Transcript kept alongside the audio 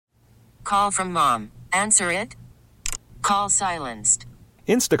Call from mom. Answer it. Call silenced.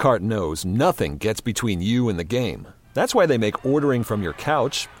 Instacart knows nothing gets between you and the game. That's why they make ordering from your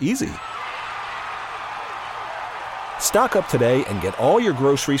couch easy. Stock up today and get all your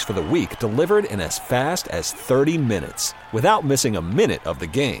groceries for the week delivered in as fast as 30 minutes without missing a minute of the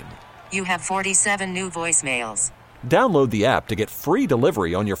game. You have 47 new voicemails. Download the app to get free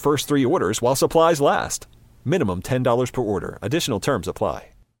delivery on your first 3 orders while supplies last. Minimum $10 per order. Additional terms apply.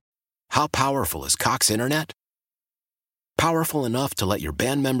 How powerful is Cox Internet? Powerful enough to let your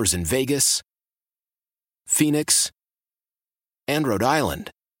band members in Vegas, Phoenix, and Rhode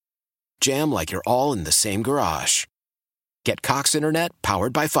Island jam like you're all in the same garage. Get Cox Internet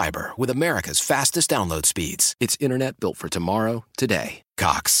powered by fiber with America's fastest download speeds. It's internet built for tomorrow, today.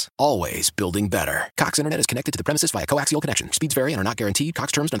 Cox, always building better. Cox Internet is connected to the premises via coaxial connection. Speeds vary and are not guaranteed.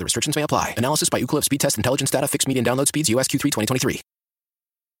 Cox terms and other restrictions may apply. Analysis by Ookla of Speed Test Intelligence Data. Fixed median download speeds. US Q3 2023.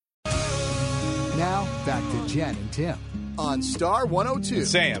 Now, back to Jen and Tim on Star 102.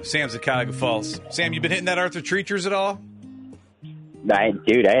 Sam's at Cuyahoga Falls. Sam, you been hitting that Arthur Treachers at all? I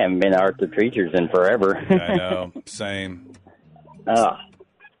haven't been to Arthur Treachers in forever. I know. Same.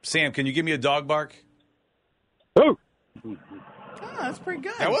 Sam, can you give me a dog bark? Oh, that's pretty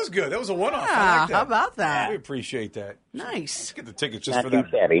good. That was good. That was a one-off. Yeah, I like that. how about that? We appreciate that. Nice. Let's get the tickets just not for too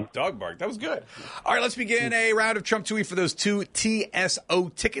that shabby. dog bark. That was good. All right, let's begin a round of Trump Toohey for those 2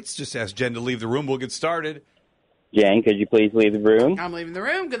 TSO tickets. Just ask Jen to leave the room. We'll get started. Jen, could you please leave the room? I'm leaving the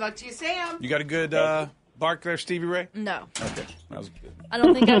room. Good luck to you, Sam. You got a good bark there, Stevie Ray? No. Okay, that was good. I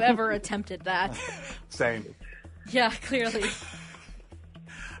don't think I've ever attempted that. Same. Yeah, clearly.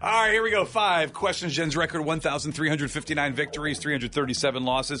 All right, here we go. 5 questions. Jen's record, 1,359 victories, 337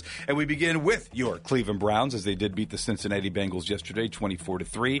 losses. And we begin with your Cleveland Browns, as they did beat the Cincinnati Bengals yesterday,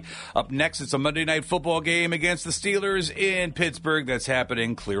 24-3. Up next, it's a Monday night football game against the Steelers in Pittsburgh. That's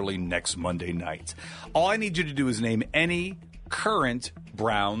happening clearly next Monday night. All I need you to do is name any current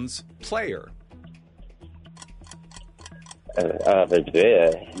Browns player.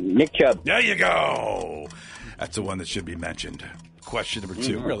 Nick Chubb. There you go. That's the one that should be mentioned. Question number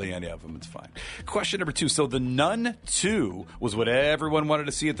 2. Really, any of them, it's fine. Question number 2. So, The Nun II was what everyone wanted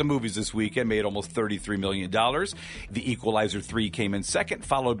to see at the movies this weekend. Made almost $33 million. The Equalizer 3 came in second,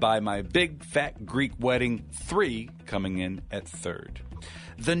 followed by My Big Fat Greek Wedding 3 coming in at third.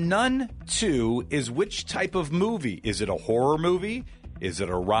 The Nun II is which type of movie? Is it a horror movie? Is it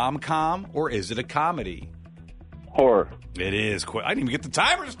a rom-com? Or is it a comedy? Horror. It is. I didn't even get the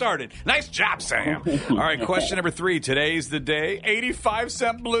timer started. Nice job, Sam. All right, question number 3. Today's the day.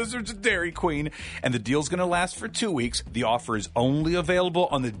 85-cent blizzards at Dairy Queen. And the deal's going to last for 2 weeks. The offer is only available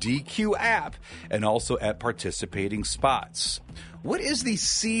on the DQ app and also at participating spots. What is the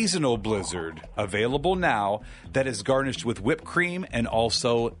seasonal blizzard available now that is garnished with whipped cream and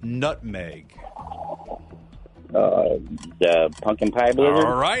also nutmeg? The pumpkin pie blizzard.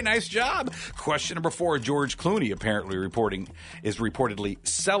 All right, nice job. Question number 4. George Clooney apparently is reportedly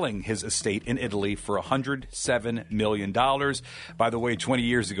selling his estate in Italy for $107 million. By the way, 20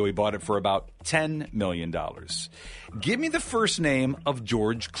 years ago, he bought it for about $10 million. Give me the first name of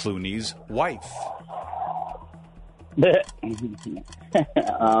George Clooney's wife.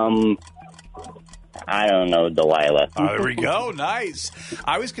 I don't know, Delilah. There we go. Nice.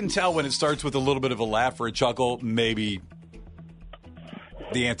 I always can tell when it starts with a little bit of a laugh or a chuckle, maybe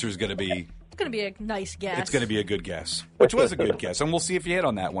the answer is going to be... It's going to be a nice guess. It's going to be a good guess, which was a good guess, and we'll see if you hit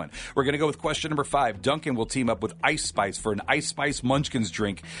on that one. We're going to go with question number 5. Dunkin will team up with Ice Spice for an Ice Spice Munchkins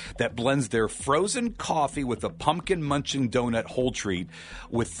drink that blends their frozen coffee with a pumpkin munching donut whole treat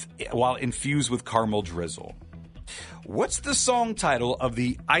while infused with caramel drizzle. What's the song title of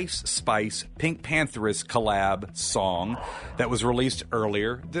the Ice Spice Pink Patheress collab song that was released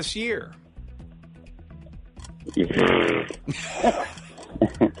earlier this year?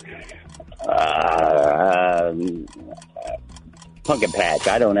 Pumpkin Patch.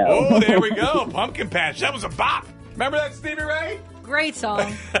 I don't know. Oh, there we go. Pumpkin Patch. That was a bop. Remember that, Stevie Ray? Great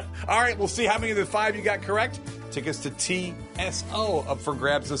song. All right, we'll see how many of the 5 you got correct. Tickets to TSO up for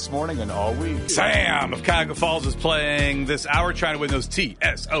grabs this morning and all week. Sam of Cuyahoga Falls is playing this hour, trying to win those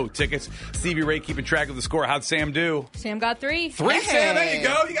TSO tickets. Stevie Ray keeping track of the score. How'd Sam do? Sam got 3. 3, Hey. Sam. There you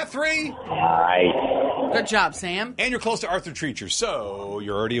go. You got 3. Nice. Good job, Sam. And you're close to Arthur Treacher, so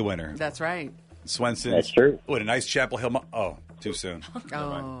you're already a winner. That's right. Swenson. That's true. What a nice Chapel Hill. Oh, too soon.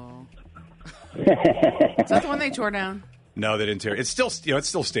 Oh. Is that the one they tore down? No, they didn't tear it. It's still, it's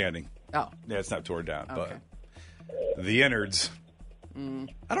still standing. Oh. Yeah, it's not torn down, Okay. but the innards.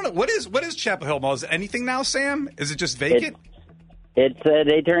 I don't know. What is Chapel Hill Mall? Is it anything now, Sam? Is it just vacant? It's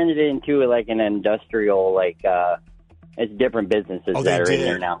they turned it into like an industrial, it's different businesses that are in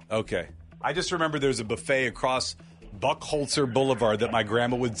there now. Okay. I just remember there's a buffet across Buckholzer Boulevard that my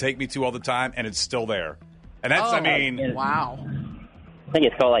grandma would take me to all the time, and it's still there. And that's, Wow. I think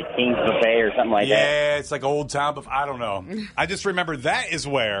it's called like King's Buffet or something like that. Yeah, it's like Old Town, but I don't know. I just remember that is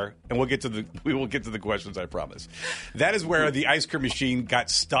where, and we will get to the questions, I promise. That is where the ice cream machine got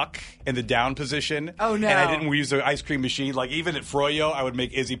stuck in the down position. Oh, no. And I didn't use the ice cream machine. Like even at Froyo, I would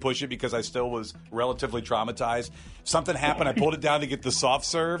make Izzy push it because I still was relatively traumatized. Something happened, I pulled it down to get the soft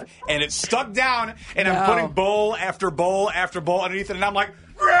serve, and it stuck down, and I'm putting bowl after bowl after bowl underneath it, and I'm like,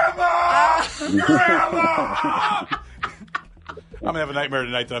 Grandma! Grandma! I'm going to have a nightmare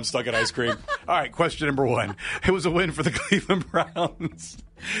tonight that I'm stuck in ice cream. All right, question number 1. It was a win for the Cleveland Browns.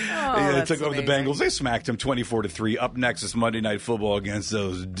 They took over the Bengals. They smacked them 24-3. Up next is Monday Night Football against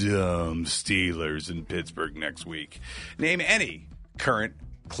those dumb Steelers in Pittsburgh next week. Name any current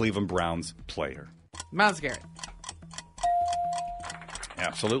Cleveland Browns player. Myles Garrett.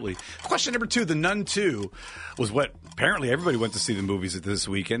 Absolutely. Question number 2. The Nun II was what apparently everybody went to see the movies at this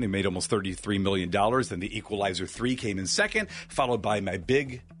weekend. They made almost $33 million. Then the Equalizer 3 came in second, followed by My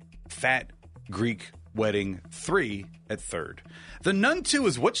Big Fat Greek Wedding 3 at third. The Nun II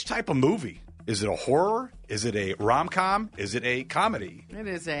is which type of movie? Is it a horror? Is it a rom-com? Is it a comedy? It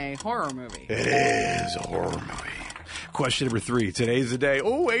is a horror movie. It is a horror movie. Question number 3. Today's the day.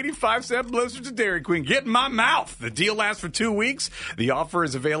 85-cent blizzards at Dairy Queen. Get in my mouth. The deal lasts for 2 weeks. The offer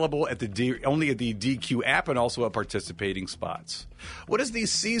is available at only at the DQ app and also at participating spots. What is the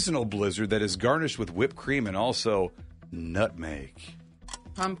seasonal blizzard that is garnished with whipped cream and also nutmeg?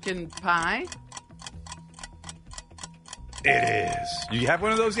 Pumpkin pie. It is. Do you have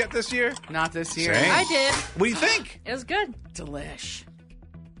one of those yet this year? Not this year. Same. I did. What do you think? It was good. Delish.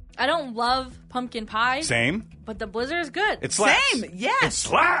 I don't love pumpkin pie. Same. But the blizzard is good. It slaps. Same. Yes. It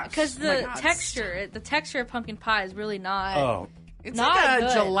slaps. Because Oh my the God. texture of pumpkin pie is really not. It's Not like a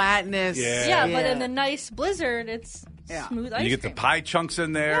good. gelatinous. Yeah. Yeah, but in the nice blizzard, it's smooth ice You get the cream. pie chunks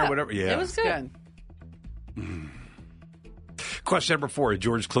in there, whatever. Yeah. It was good. Question number 4.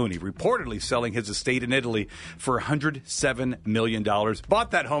 George Clooney reportedly selling his estate in Italy for $107 million.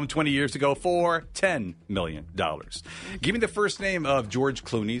 Bought that home 20 years ago for $10 million. Give me the first name of George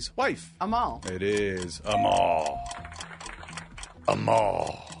Clooney's wife. Amal. It is Amal.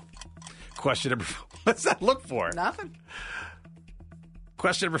 Amal. Question number 4. What's that look for? Nothing.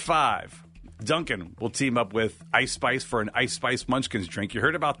 Question number 5. Dunkin will team up with Ice Spice for an Ice Spice Munchkins drink. You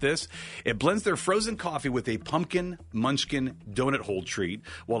heard about this? It blends their frozen coffee with a pumpkin munchkin donut hole treat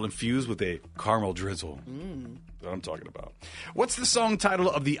while infused with a caramel drizzle. That's what I'm talking about. What's the song title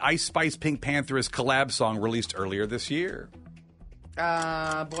of the Ice Spice Pink Patheress collab song released earlier this year?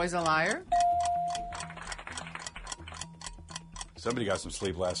 Boy's a Liar. Somebody got some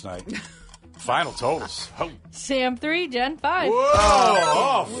sleep last night. Final totals. Oh. Sam 3, Jen 5.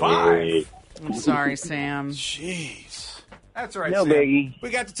 Whoa! 5. I'm sorry, Sam. Jeez. That's all right, No Sam. biggie. We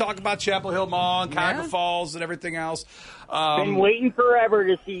got to talk about Chapel Hill Mall and Cuyahoga Yeah. Falls and everything else. Been waiting forever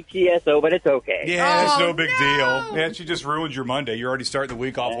to see TSO, but it's okay. Yeah, it's Oh, no big no. deal. Yeah, she just ruined your Monday. You're already starting the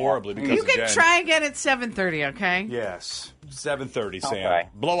week off horribly because You of can Jen. try again at 7:30, okay? Yes. 7:30, Sam. Okay.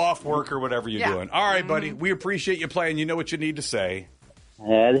 Blow off work or whatever you're Yeah. doing. All right, buddy. We appreciate you playing. You know what you need to say.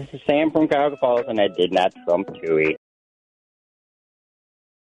 This is Sam from Cuyahoga Falls, and I did not Trump Toohey.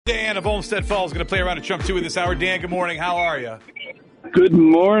 Dan of Olmsted Falls is going to play around at Trump 2 this hour. Dan, good morning. How are you? Good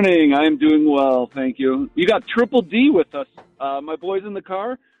morning. I'm doing well, thank you. You got Triple D with us. My boys in the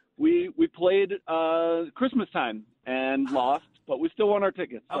car. We played Christmas time and lost, but we still won our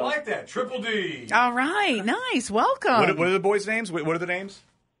tickets. I like that. Triple D. All right. Nice. Welcome. What are the boys' names? What are the names?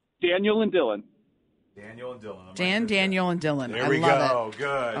 Daniel and Dylan. Daniel and Dylan. Dan, Daniel, and Dylan. There I we love go.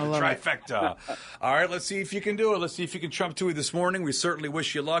 Good. I love it. Trifecta. All right, let's see if you can do it. Let's see if you can Trump Toohey this morning. We certainly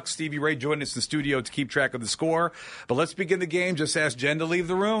wish you luck. Stevie Ray joined us in the studio to keep track of the score. But let's begin the game. Just ask Jen to leave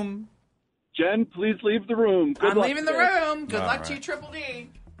the room. Jen, please leave the room. Good I'm luck leaving the today. room. Good All luck right. to you, Triple D.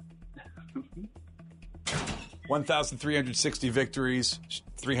 1,360 victories,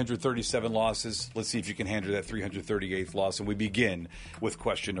 337 losses. Let's see if you can handle that 338th loss. And we begin with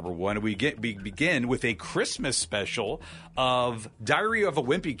question number 1. We begin with a Christmas special of Diary of a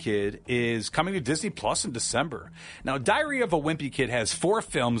Wimpy Kid is coming to Disney Plus in December. Now, Diary of a Wimpy Kid has 4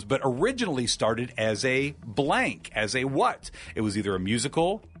 films, but originally started as a blank. As a what? It was either a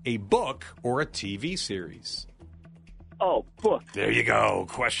musical, a book, or a TV series. Oh, book. There you go.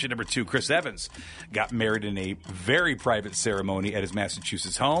 Question number 2. Chris Evans got married in a very private ceremony at his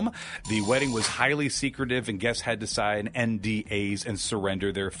Massachusetts home. The wedding was highly secretive, and guests had to sign NDAs and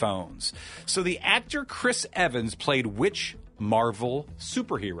surrender their phones. So the actor Chris Evans played which Marvel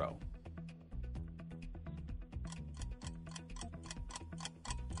superhero?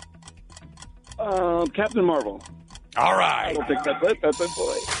 Captain Marvel. All right. I don't think that's it. That's it,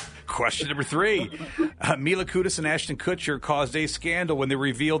 boy. Question number 3. Mila Kunis and Ashton Kutcher caused a scandal when they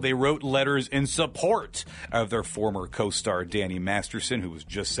revealed they wrote letters in support of their former co-star Danny Masterson, who was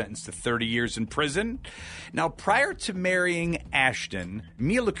just sentenced to 30 years in prison. Now, prior to marrying Ashton,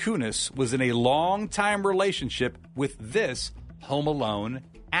 Mila Kunis was in a long-time relationship with this Home Alone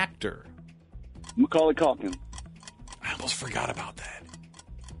actor. Macaulay Culkin. I almost forgot about that.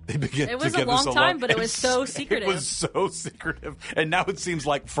 It was a long time, but it was so secretive. It was so secretive. And now it seems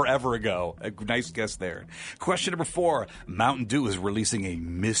like forever ago. A nice guess there. Question number 4. Mountain Dew is releasing a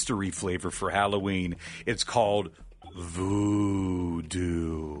mystery flavor for Halloween. It's called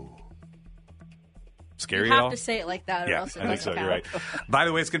Voo-Dew. Scary You at have all? to say it like that, or Yeah, else it I think doesn't so. You're count. right. By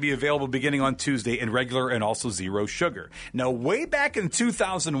the way, it's going to be available beginning on Tuesday in regular and also zero sugar. Now, way back in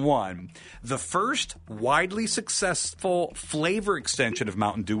 2001, the first widely successful flavor extension of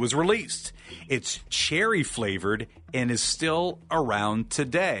Mountain Dew was released. It's cherry flavored and is still around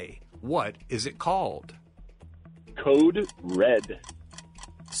today. What is it called? Code Red.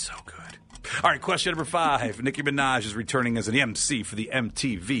 So good. All right, question number 5. Nicki Minaj is returning as an MC for the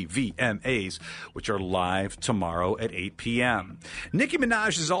MTV VMAs, which are live tomorrow at 8 p.m. Nicki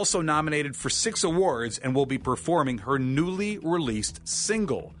Minaj is also nominated for 6 awards and will be performing her newly released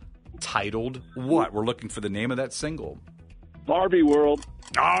single, titled what? We're looking for the name of that single. Barbie World.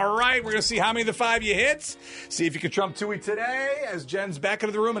 All right, we're going to see how many of the 5 you hit. See if you can Trump Toohey today as Jen's back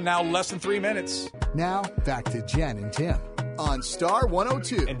into the room in now less than 3 minutes. Now, back to Jen and Tim on Star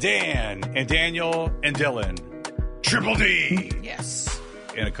 102. And Dan and Daniel and Dylan. Triple D. Yes.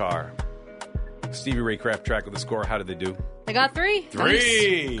 In a car. Stevie Ray Kraft track with the score. How did they do? They got 3.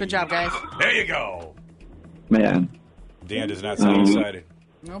 3. Good job, guys. There you go. Man. Dan does not sound excited.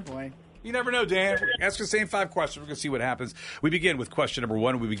 Oh, boy. You never know, Dan. Ask the same 5 questions. We're going to see what happens. We begin with question number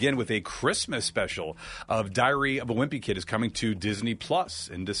 1. We begin with a Christmas special of Diary of a Wimpy Kid is coming to Disney Plus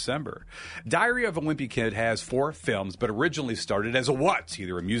in December. Diary of a Wimpy Kid has 4 films, but originally started as a what?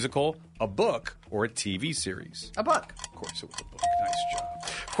 Either a musical, a book, or a TV series. A book. Of course, it was a book. Nice job.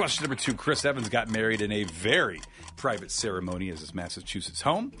 Question number 2. Chris Evans got married in a very private ceremony at his Massachusetts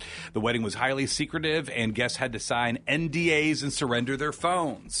home. The wedding was highly secretive, and guests had to sign NDAs and surrender their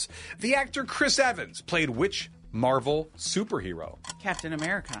phones. The actor Chris Evans played which Marvel superhero? Captain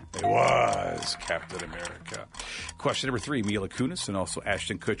America. It was Captain America. Question number 3. Mila Kunis and also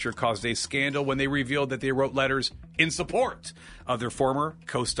Ashton Kutcher caused a scandal when they revealed that they wrote letters in support of their former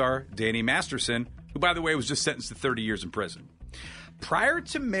co-star Danny Masterson, who, by the way, was just sentenced to 30 years in prison. Prior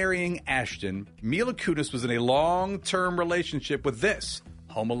to marrying Ashton, Mila Kunis was in a long-term relationship with this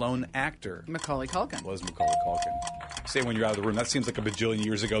Home Alone actor. Macaulay Culkin. Was Macaulay Culkin. Say when you're out of the room. That seems like a bajillion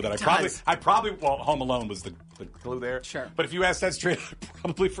years ago that Does. well, Home Alone was the clue there. Sure. But if you asked that straight, I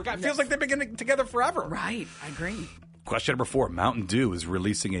probably forgot. It feels like they've been getting together forever. Right. I agree. Question number 4. Mountain Dew is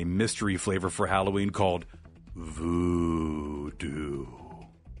releasing a mystery flavor for Halloween called Voo-Dew.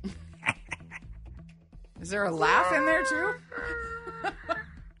 Is there a laugh in there, too?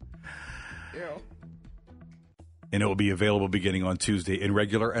 Ew. And it will be available beginning on Tuesday in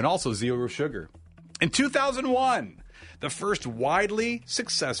regular and also zero sugar. In 2001, the first widely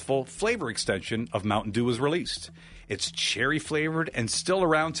successful flavor extension of Mountain Dew was released. It's cherry flavored and still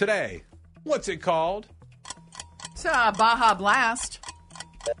around today. What's it called? It's Baja Blast.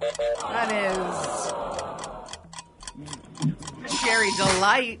 That is Cherry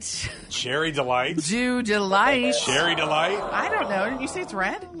Delight. Cherry Delight. Dew Delight. Cherry Delight. I don't know. Did you say it's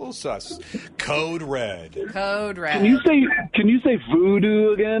red? A little sus. Code Red. Code Red. Can you say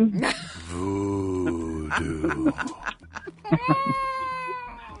Voo-Dew again? Voo-Dew.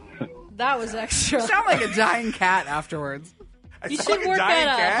 That was extra. You sound like a dying cat afterwards. You should work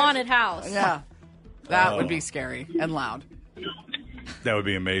at a haunted house. Yeah. That would be scary and loud. That would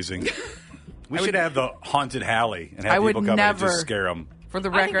be amazing. We should have the haunted Hallie and have people come in and just scare them. For the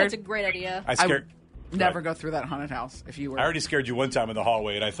I think record, that's a great idea. I scared. never go through that haunted house if you were. I already scared you one time in the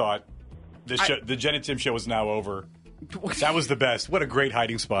hallway, and I thought the Jen and Tim show was now over. That was the best. What a great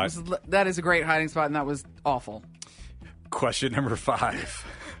hiding spot. That is a great hiding spot, and that was awful. Question number 5.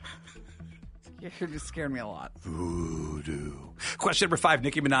 You just scared me a lot. Voo-Dew. Question number 5.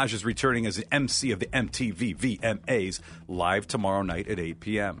 Nicki Minaj is returning as the MC of the MTV VMAs live tomorrow night at 8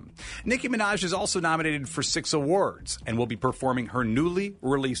 p.m. Nicki Minaj is also nominated for 6 awards and will be performing her newly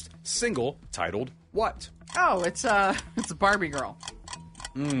released single titled What? Oh, it's a Barbie girl.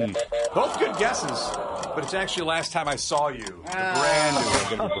 Both good guesses, but it's actually last time I saw you. The brand new are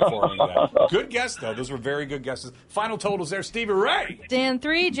going to be performing that. Good guess, though. Those were very good guesses. Final totals there, Stevie Ray. Dan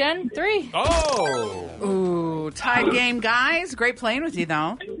 3, Jen 3. Oh. Ooh, tied game, guys. Great playing with you,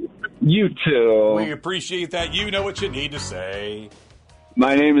 though. You too. We appreciate that. You know what you need to say.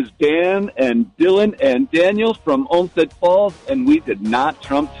 My name is Dan and Dylan and Daniel from Olmsted Falls, and we did not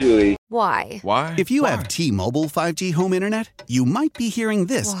Trump Toohey. Why? Why? If you have T-Mobile 5G home internet, you might be hearing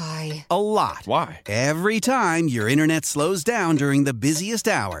this a lot. Why? Every time your internet slows down during the busiest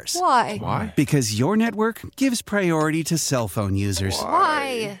hours. Why? Why? Because your network gives priority to cell phone users.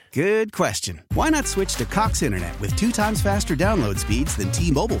 Why? Good question. Why not switch to Cox Internet with 2 times faster download speeds than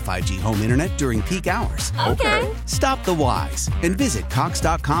T-Mobile 5G home internet during peak hours? Okay. Stop the whys and visit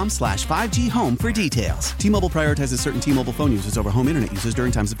Cox.com/5G home for details. T-Mobile prioritizes certain T-Mobile phone users over home internet users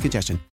during times of congestion.